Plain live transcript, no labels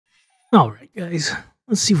Alright guys,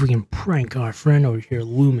 let's see if we can prank our friend over here,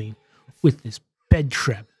 Lumi, with this bed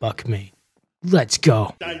trap Buck made. Let's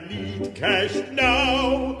go. I need cash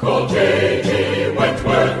now. Call J.G.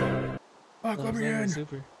 Wentworth. Buck, let me in.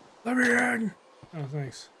 Super. Let me in. Oh,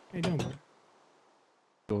 thanks. How you doing, bud?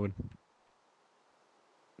 Good.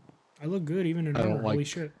 I look good even in I don't armor. Holy like-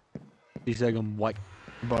 shit. He's like I'm white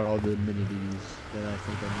about all the amenities that I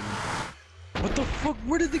think I What the fuck?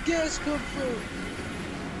 Where did the gas come from?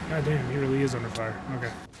 God damn, he really is under fire.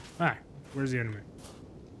 Okay. Alright, where's the enemy? need.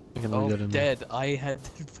 I can Oh, leave that in dead.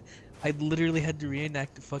 I literally had to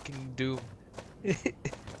reenact the fucking Doom. there.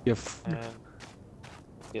 And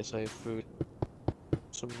yes, I have food.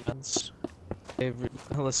 Some nuts. I have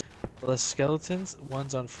less skeletons.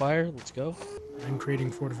 One's on fire. Let's go. I'm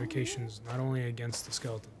creating fortifications, not only against the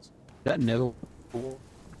skeletons. That nether or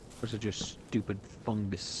is it just stupid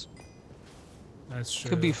fungus? That's just...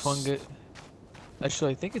 Could be fungus.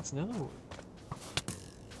 Actually, I think it's no.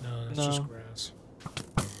 No, that's No. just grass.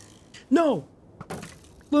 No!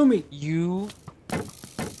 Lumi! You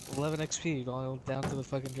 11 XP going down to the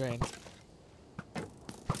fucking drain.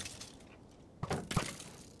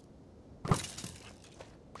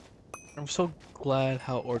 I'm so glad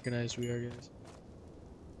how organized we are, guys.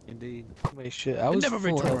 Indeed. Wait, shit, I was never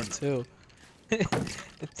full return. health too.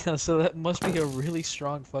 So that must be a really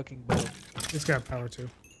strong fucking bow. It's got power too.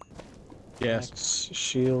 Yes. Axe,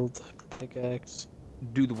 shield, pickaxe.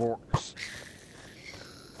 Do the works.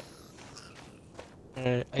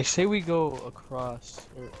 Alright, I say we go across.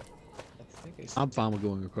 Or I think I said. I'm fine with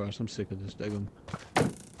going across. I'm sick of this daggum.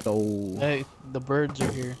 So Hey, the birds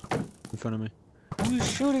are here. in front of me. Who's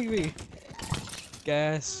shooting me?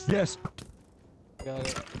 Gas. Yes. Got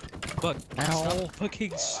it. Fuck. Ow. Stop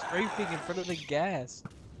fucking strafing in front of the gas.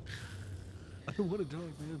 I don't want to die,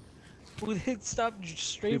 man. Who did stop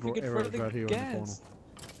strafing in front of the right here on the corner. gas?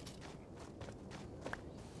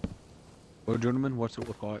 Well, gentlemen, what's it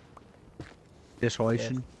look like?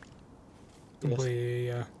 Desolation. Completely,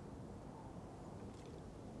 yeah.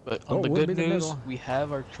 But on Oh, the would good be the news, middle. we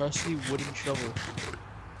have our trusty wooden shovel.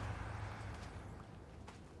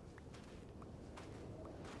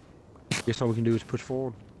 Guess all we can do is push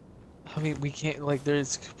forward. I mean, we can't, like,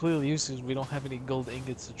 there's completely useless. We don't have any gold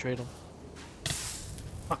ingots to trade them.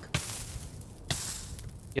 Fuck.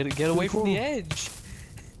 Get away from the cool. edge!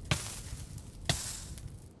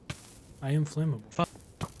 I am flammable.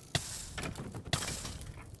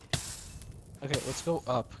 Okay, let's go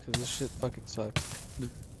up, because this shit fucking sucks.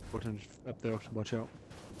 Button's up there, so watch out.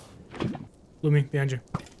 Lumi, behind you.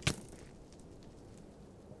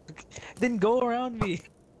 Then go around me!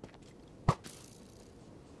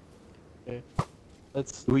 Okay.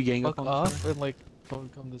 Let's Do we gang fuck up on off and, like, come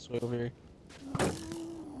this way over here.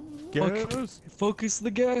 Gas? Focus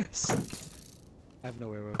the gas! I have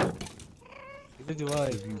no arrow. Neither do I.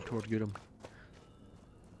 If you toward get him.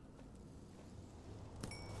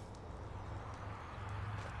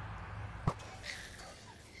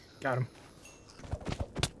 Got him.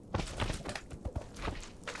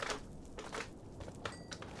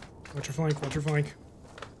 Watch your flank, watch your flank.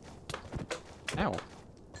 Ow.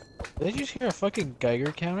 Did you just hear a fucking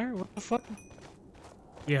Geiger counter? What the fuck?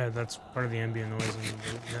 Yeah, that's part of the ambient noise in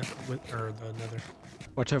the nether.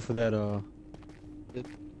 Watch out for that,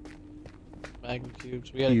 Magma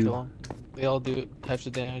cubes. We gotta You. kill them. They all do types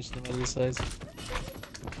of damage no matter the size.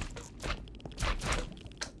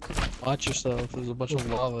 Watch yourself. There's a bunch of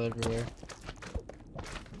lava everywhere.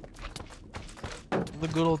 The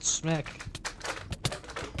good old smack.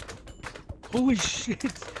 Holy shit!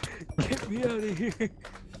 Get me out of here!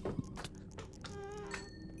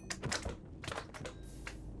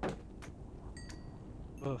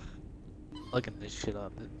 Ugh. Looking this shit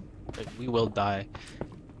up. Like, we will die.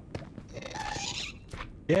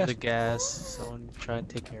 Yes. The gas. Someone try and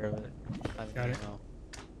take care of it. I don't Got it. know.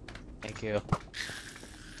 Thank you.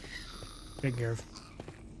 Take care of.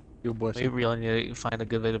 Your bless We really need to find a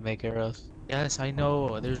good way to make arrows. Yes, I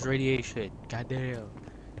know. There's radiation. Goddamn.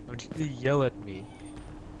 Don't you yell at me.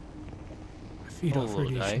 I feed off Hello,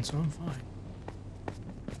 radiation, guy. so I'm fine.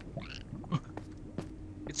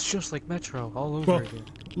 It's just like Metro all over Well, again.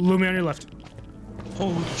 Lumi on your left.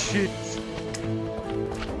 Holy shit.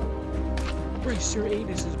 Brace your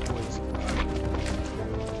anuses, boys.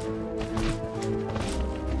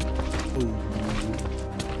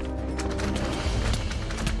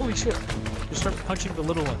 Holy shit. Just start punching the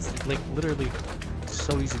little ones. Like, literally,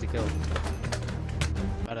 so easy to kill.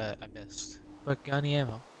 But I missed. But got any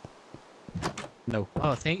ammo? No.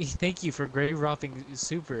 Oh, thank you for grave robbing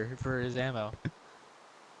Super for his ammo.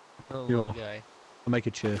 Little Yo. guy. I'll make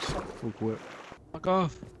a chest real quick. Fuck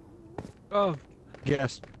off. Fuck off.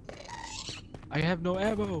 Yes. I have no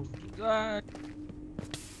ammo. Ah,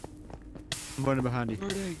 I'm running behind you.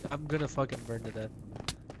 burning. I'm gonna fucking burn to death.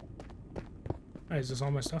 Hey, is this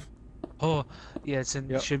all my stuff? Oh, yeah, it's in.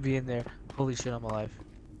 Yep. Should be in there. Holy shit, I'm alive.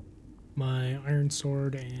 My iron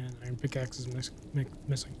sword and iron pickaxe is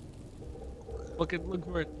missing. Look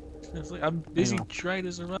for it. It's like, I'm busy on. trying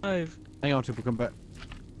to survive. Hang on, people, come back.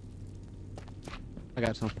 I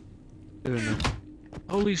got some. Get in there.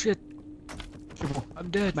 Holy shit, Triple. I'm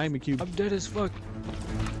dead. Magma cube. I'm dead as fuck.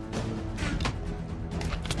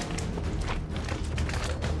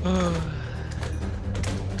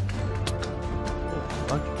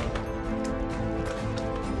 Fuck.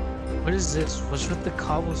 What is this? What's with the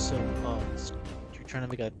cobblestone? Oh, you're trying to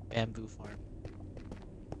make a bamboo farm.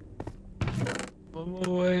 Move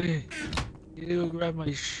away. You need to go grab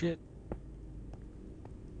my shit.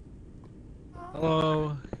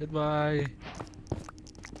 Hello. Goodbye.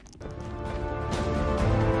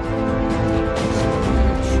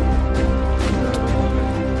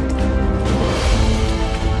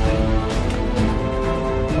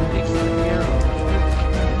 Thanks for the arrow.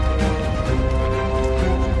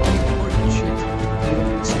 Important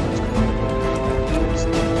shit. So much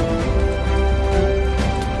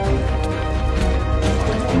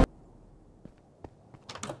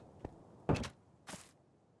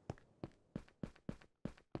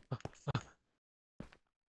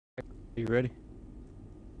You ready?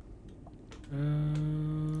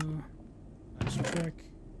 Let's check.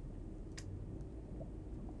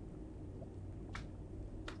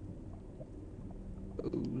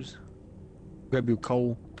 Ooze. Grab your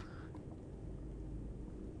coal.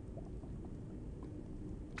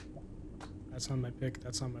 That's on my pick.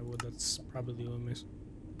 That's on my wood. That's probably Lumi's.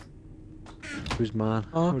 Who's mine?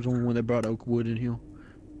 Huh? I was the only one that brought oak wood in here.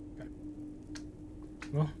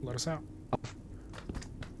 Well, let us out.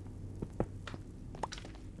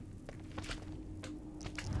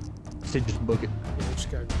 Say just book it. Yeah, we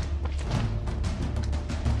just gotta go.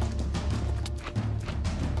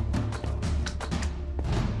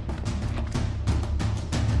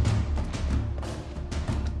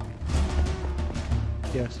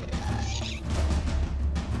 Yes.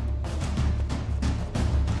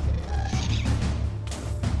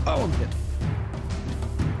 Oh, I'm dead.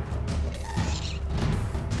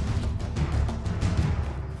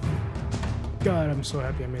 God, I'm so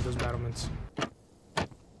happy I made those battlements.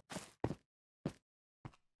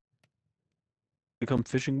 You come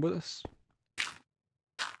fishing with us?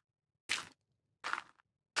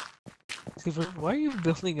 Super, why are you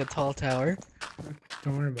building a tall tower?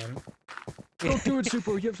 Don't worry about it. Don't do it,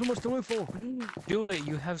 Super. You have so much to live for. Do it,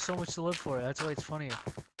 you have so much to live for. That's why it's funny.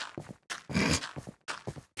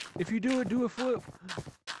 If you do it flip.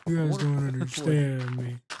 You guys What- don't understand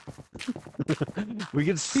me. We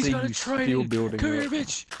can He's see got a you still trident. building Come here, up.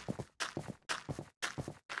 bitch.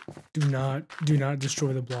 Do not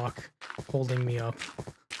destroy the block holding me up.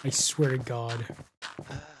 I swear to God.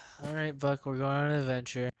 Alright, Buck, we're going on an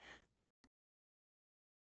adventure.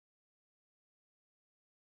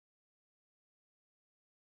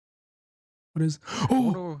 What is? I Oh,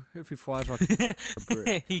 wonder if he flies like a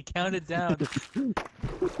brick. He counted down.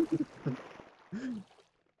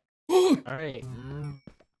 oh! Alright.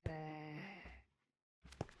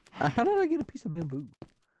 How did I get a piece of bamboo?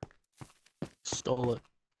 Stole it.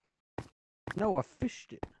 No, I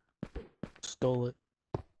fished it. Stole it.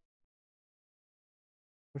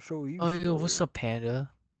 I'll show you. Oh, yo, what's up, Panda?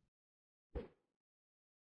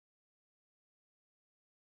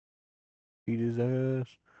 Eat his ass.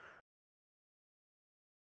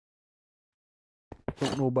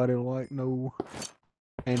 Don't nobody like no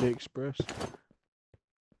Panda Express.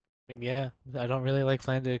 Yeah, I don't really like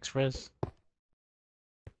Panda Express.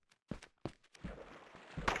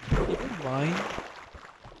 You don't mind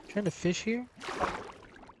trying to fish here?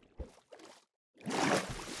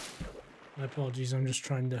 My apologies. I'm just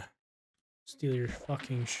trying to steal your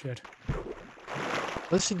fucking shit.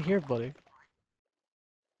 Listen here, buddy.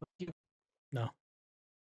 No.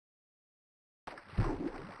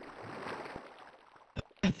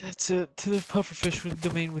 That's it. To the pufferfish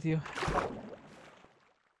domain with you.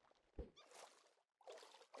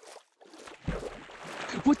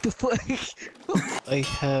 What the fuck? I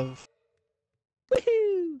have.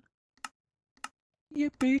 Woohoo!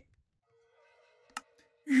 Yippee!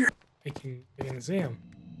 I can see him.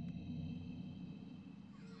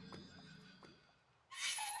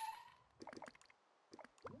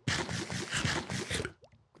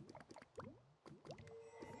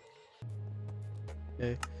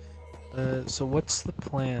 Okay. So what's the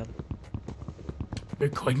plan? We're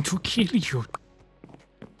going to kill you.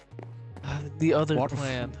 The other What?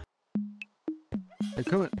 plan. Hey,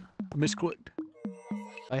 come on. Misclicked.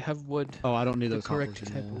 I have wood. Oh, I don't need The those correct hoppers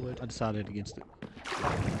type of anymore. wood. I decided against it.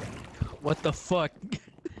 What the fuck?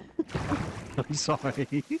 I'm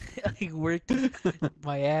sorry. I worked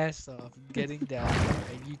my ass off getting down,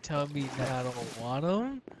 and you tell me that I don't want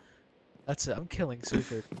them? That's it. I'm killing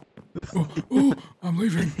Super. Oh, I'm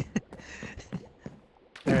leaving.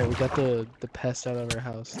 Alright, we got the pest out of our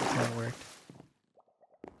house. That kind of worked.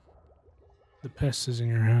 The pest is in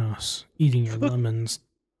your house, eating your lemons.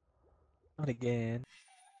 Not again.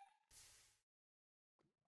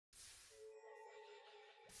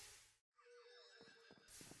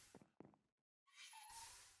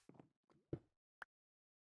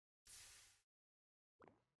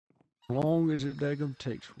 As long as it daggum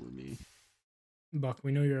takes for me. Buck,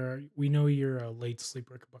 we know you're a late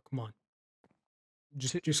sleeper, but come on.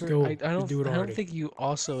 Just Sir, go. I don't. Do it I already. don't think you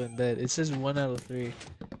also in bed. It says 1 out of 3.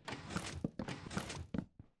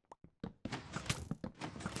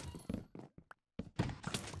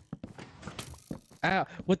 Ow!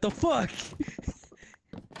 What the fuck?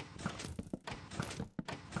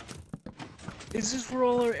 Is this where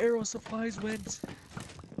all our arrow supplies went?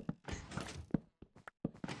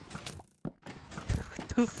 What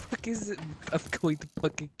the fuck is it? I'm going to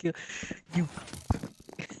fucking kill you.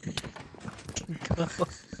 Go.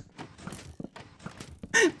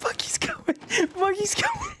 Bucky's coming. Bucky's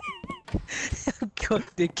coming. I'm going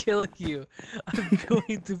to kill you. I'm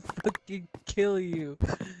going to fucking kill you.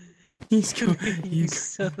 He's coming. You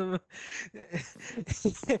son of a...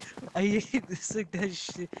 I hate this like that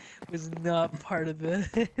shit was not part of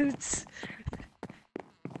it.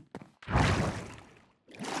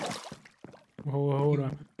 Hold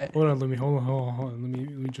on. Hold on. Let me hold on. Let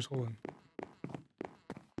me just hold on.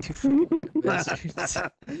 You fucking bastards.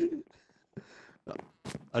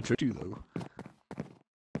 I tricked you though.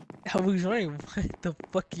 I was wondering what the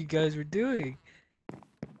fuck you guys were doing.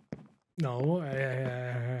 No, I don't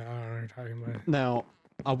know what you're talking about. Now,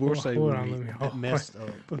 I will say hold when on, we let me- it messed up.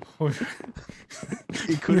 Hold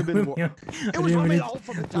It could have been more. It It was gonna be all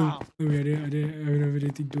from the top. I didn't have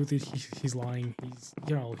anything to do with it. He's lying.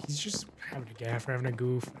 He's just having a gaff, having a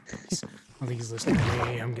goof. I don't think he's listening to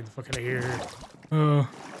me. I'm getting the fuck out of here.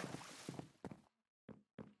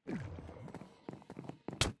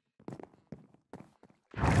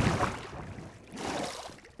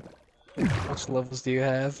 Which levels do you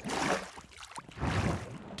have?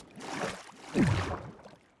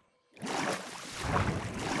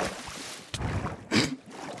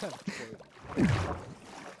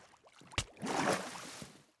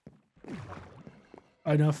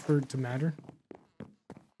 Enough for it to matter.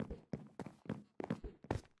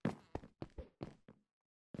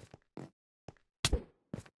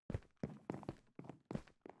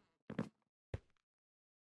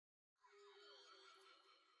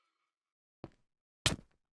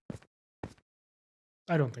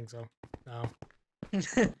 I don't think so. No.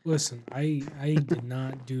 Listen, I did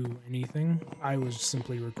not do anything. I was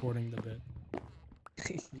simply recording the bit.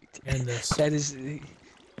 And this. That is.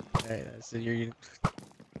 Alright, so you're.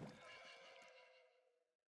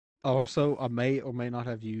 Also, I may or may not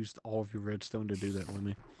have used all of your redstone to do that with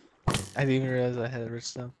me. I didn't even realize I had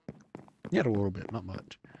redstone. You had a little bit, not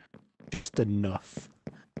much. Just enough.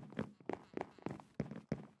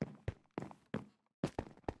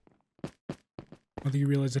 I think you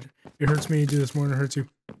realize it. It hurts me to do this more than it hurts you.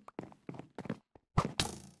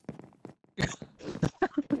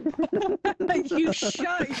 You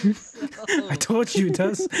shot yourself. I told you it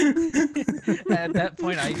does. At that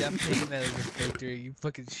point, I'm taking that as a victory. You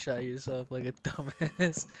fucking shot yourself like a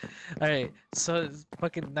dumbass. Alright, so it's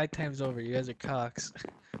fucking nighttime's over. You guys are cocks.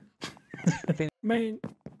 Man.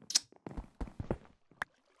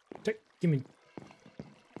 Give me.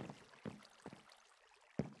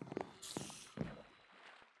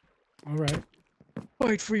 Alright.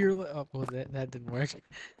 Fight for your oh, well, that didn't work.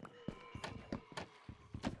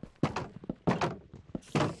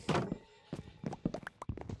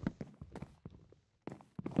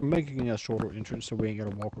 I'm making a shorter entrance so we ain't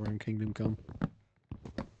gotta walk around Kingdom Come.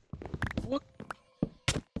 What?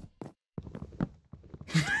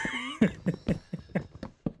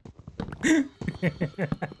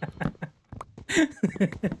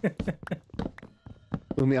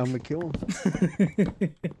 I mean, I'm gonna kill him.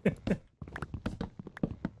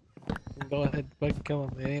 Go ahead, fucking kill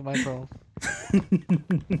him. It ain't my problem.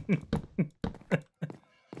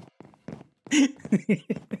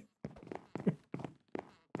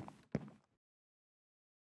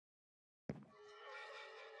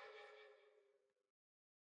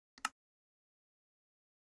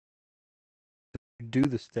 Do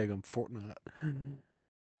the Stegum Fortnite.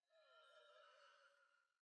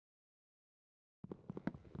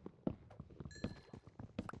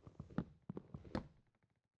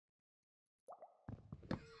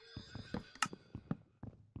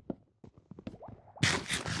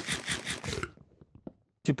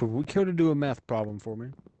 Super, we care to do a math problem for me.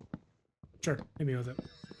 Sure, hit me with it.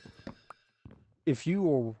 If you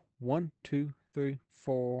are 1, 2, 3,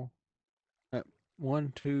 4,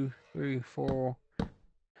 1, 2, 3, 4,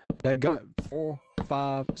 that got 4,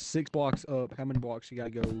 5, 6 blocks up, how many blocks you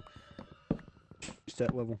gotta go to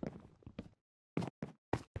that level?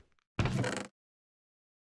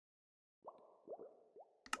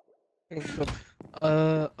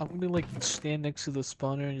 I'm gonna like stand next to the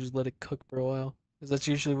spawner and just let it cook for a while. Cause that's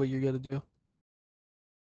usually what you're gonna do.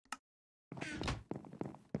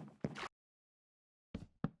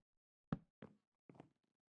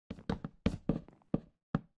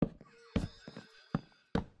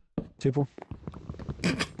 Super.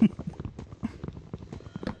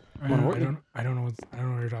 I don't know what you're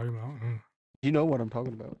talking about. You know what I'm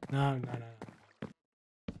talking about. No.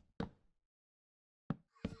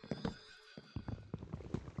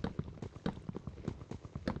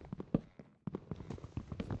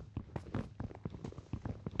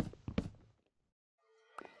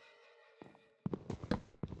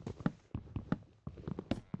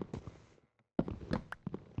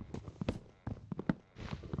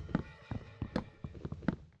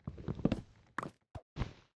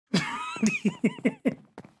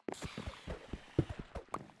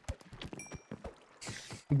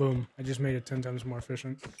 Boom. I just made it 10 times more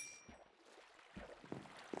efficient.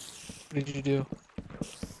 What did you do?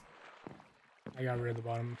 I got rid of the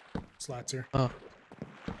bottom slats here. Oh.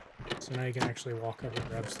 So now you can actually walk up and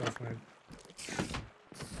grab stuff when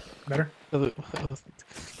Better? Oh,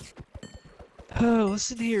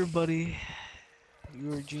 listen here, buddy.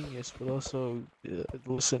 You're a genius, but also,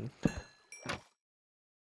 listen.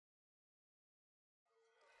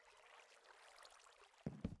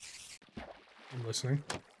 I'm listening.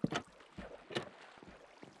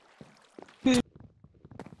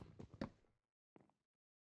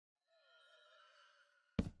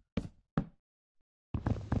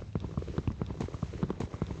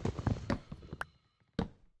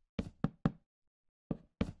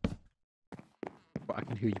 I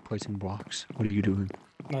can hear you placing blocks. What are you doing?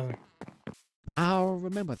 Nothing. I'll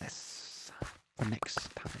remember this for next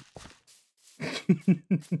time.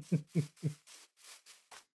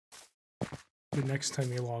 The next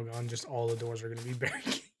time you log on, just all the doors are going to be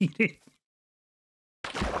barricaded.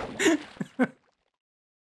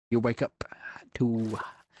 You wake up to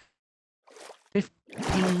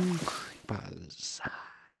 15 creepers.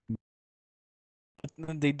 And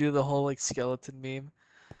then they do the whole like skeleton meme.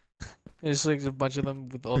 There's like a bunch of them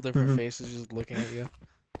with all different faces just looking at you.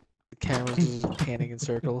 The camera's just panning in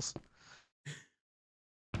circles.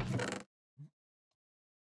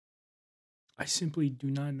 I simply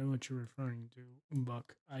do not know what you're referring to,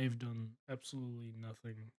 Buck. I have done absolutely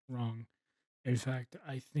nothing wrong. In fact,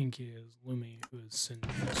 I think it is Lumi who has sinned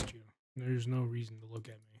against you. There's no reason to look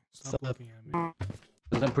at me. Stop looking at me.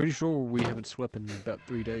 I'm pretty sure we haven't slept in about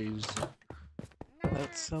 3 days.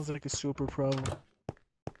 That sounds like a super problem.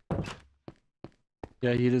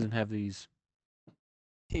 Yeah, he doesn't have these.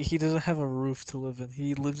 He doesn't have a roof to live in.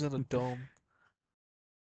 He lives in a dome.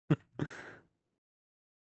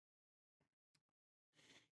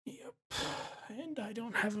 Yep. And I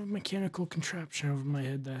don't have a mechanical contraption over my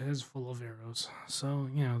head that is full of arrows. So,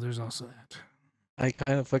 you know, there's also that. I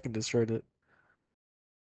kind of fucking destroyed it.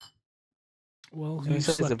 Well, So you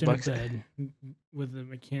besides slept the in a bugs- bed with a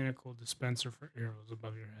mechanical dispenser for arrows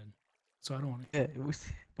above your head. So I don't want to. Yeah,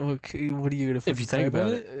 okay, what are you gonna If you fucking cry think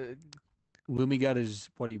about it? Lumi got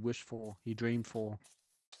his what he wished for. He dreamed for. A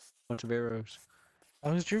bunch of arrows.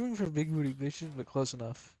 I was dreaming for big booty bitches, but close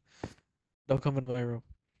enough. Don't come in my room.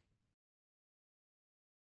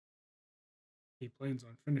 He plans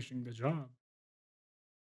on finishing the job.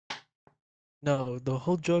 No, the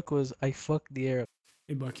whole joke was I fucked the arrow.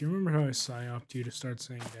 Hey, Buck, you remember how I psyoped you to start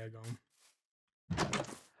saying daggone?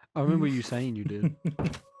 I remember you saying you did.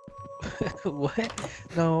 What?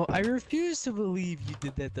 No, I refuse to believe you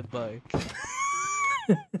did that to Buck.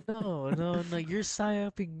 No, you're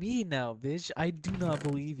psyoping me now, bitch. I do not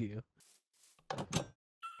believe you.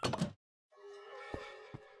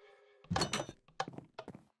 What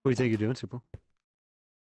do you think you're doing, Super?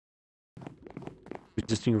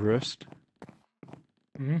 Resisting arrest?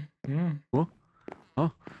 Mm-hmm. What? Huh?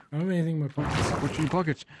 I don't have anything in my pockets. What's in your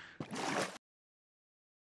pockets?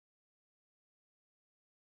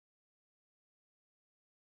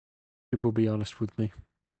 People be honest with me.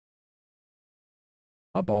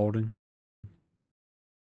 I'm balding.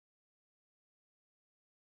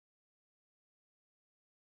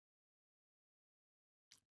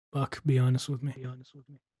 Buck, be honest with me. Be honest with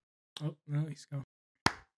me. Oh, no, he's gone.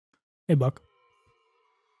 Hey, Buck.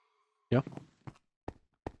 Yeah.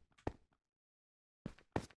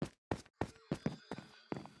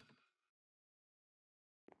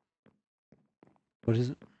 What is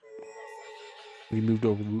it? We moved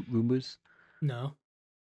over Roombas? No.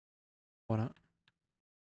 Why not?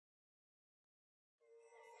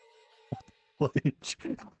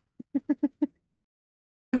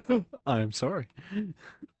 I am sorry.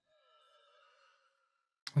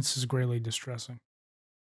 This is greatly distressing.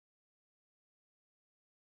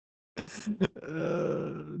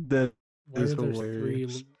 That Why is are there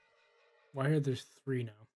hilarious. three? Why are there three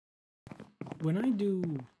now? When I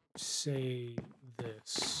do say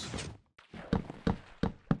this,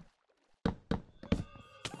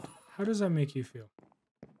 how does that make you feel?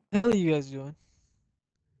 What the hell are you guys doing?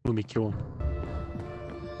 Let me kill him.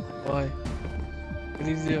 Why? What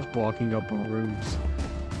did you do? Blocking up our rooms.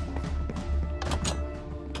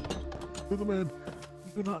 Kill the man.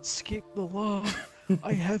 You do not escape the law.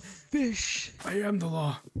 I have fish. I am the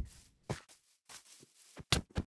law.